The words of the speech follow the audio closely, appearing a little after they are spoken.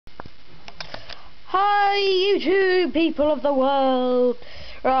Hi YouTube people of the world.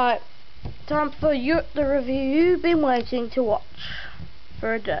 Right, time for the review you've been waiting to watch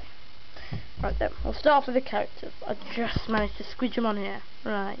for a day. Right then, we'll start with the characters. I just managed to squidge them on here.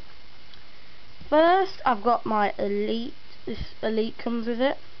 Right, first I've got my elite. This elite comes with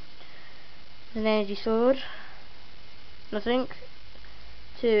it. It's an energy sword. Nothing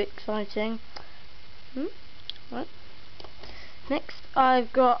too exciting. Right. Next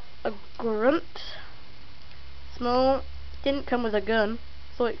I've got a grunt. Small. Didn't come with a gun.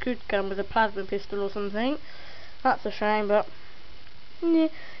 Thought it could come with a plasma pistol or something. That's a shame, but yeah,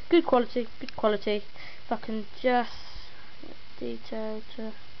 good quality, good quality. If I can just detail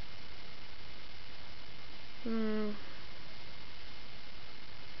to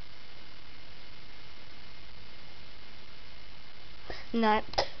no.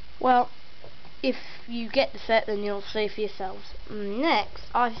 Well, if you get the set, then you'll see for yourselves. Next,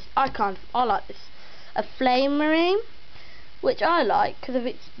 I like this. A flame marine, which I like because of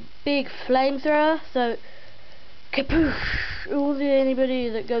its big flamethrower. So, kapoosh! Anybody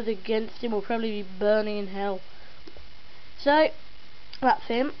that goes against him will probably be burning in hell. So, that's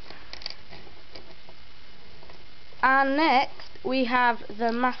him. And next, we have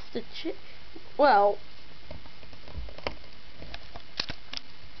the Master Chief. Well,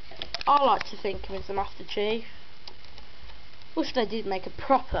 I like to think of him as the Master Chief. Wish they did make a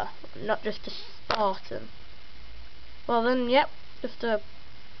proper, not just a Spartan. Well then, yep, just a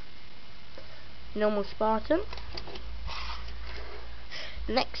normal Spartan.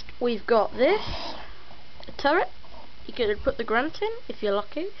 Next we've got this, a turret. You could put the grunt in if you're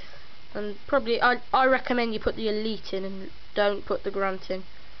lucky, and probably I recommend you put the elite in and don't put the grunt in.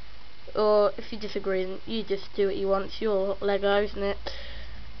 Or if you disagree, then you just do what you want. It's your Lego, isn't it?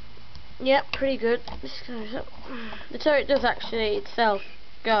 Yep, pretty good. This goes up. The turret does actually itself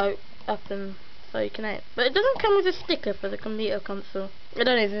go up, and so you can aim it. But it doesn't come with a sticker for the computer console. I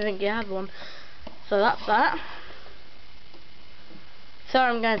don't even think you have one. So that's that. Sorry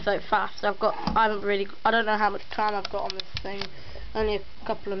I'm going so fast. I don't know how much time I've got on this thing. Only a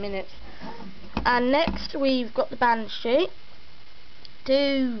couple of minutes. And next we've got the Banshee.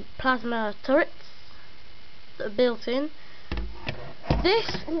 2 plasma turrets that are built in.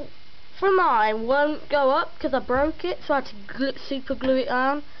 This for mine won't go up because I broke it, so I had to super glue it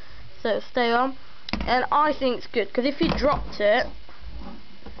on so it'll stay on. And I think it's good because if you dropped it,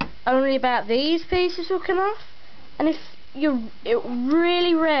 only about these pieces will come off. And if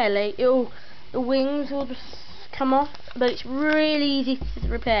really rarely, the wings will just come off. But it's really easy to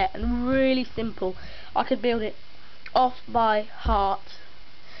repair and really simple. I could build it off by heart.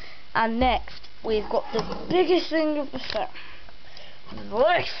 And next we've got the biggest thing of the set.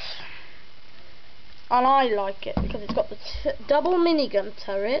 This. And I like it because it's got the double minigun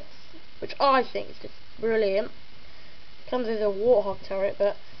turrets, which I think is just brilliant. Comes with a Warthog turret,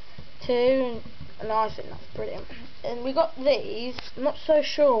 but 2, and I think that's brilliant. And we got these. I'm not so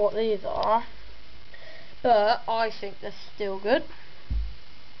sure what these are, but I think they're still good.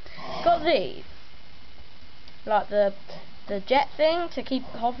 Got these, like the jet thing to keep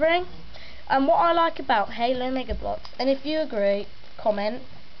hovering. And what I like about Halo Mega Blocks, and if you agree, comment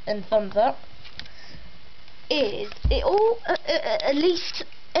and thumbs up, is it all at least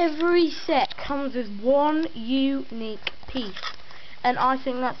every set comes with one unique piece, and I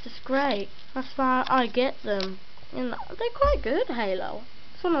think that's just great. That's why I get them, and they're quite good. Halo,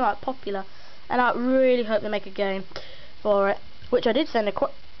 it's one of like popular, and I really hope they make a game for it, which I did send a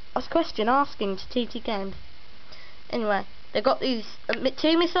question asking to TT Games. Anyway, they got these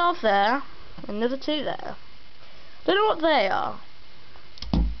 2 missiles there, another 2 there. Don't know what they are.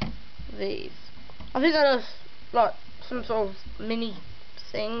 These, I think they're just like some sort of mini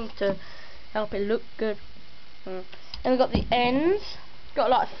thing to help it look good. And we've got the ends. Got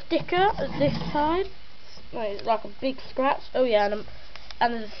like a sticker at this side, like a big scratch. Oh yeah, and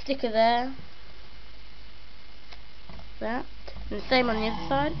there's a sticker there. There, and the same on the other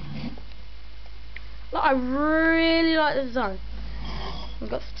side. Like, I really like the design. We've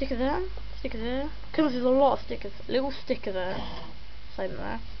got a sticker there, sticker there. Comes with a lot of stickers. Little sticker there, same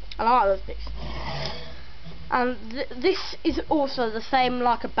there. I like those bits. And this is also the same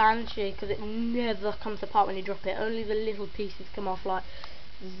like a Banshee because it never comes apart when you drop it. Only the little pieces come off, like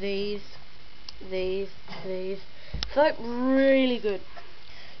these. So really good.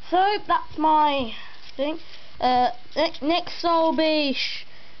 So that's my thing. Next I'll be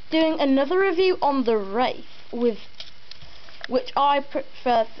doing another review on the Wraith, which I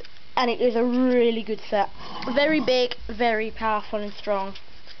prefer, and it is a really good set. Very big, very powerful and strong,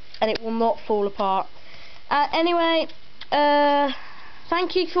 and it will not fall apart. Anyway,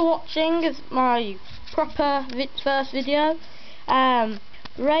 thank you for watching as my proper first video.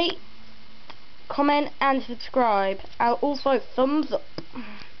 Rate, comment and subscribe. Also thumbs up.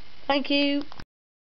 Thank you.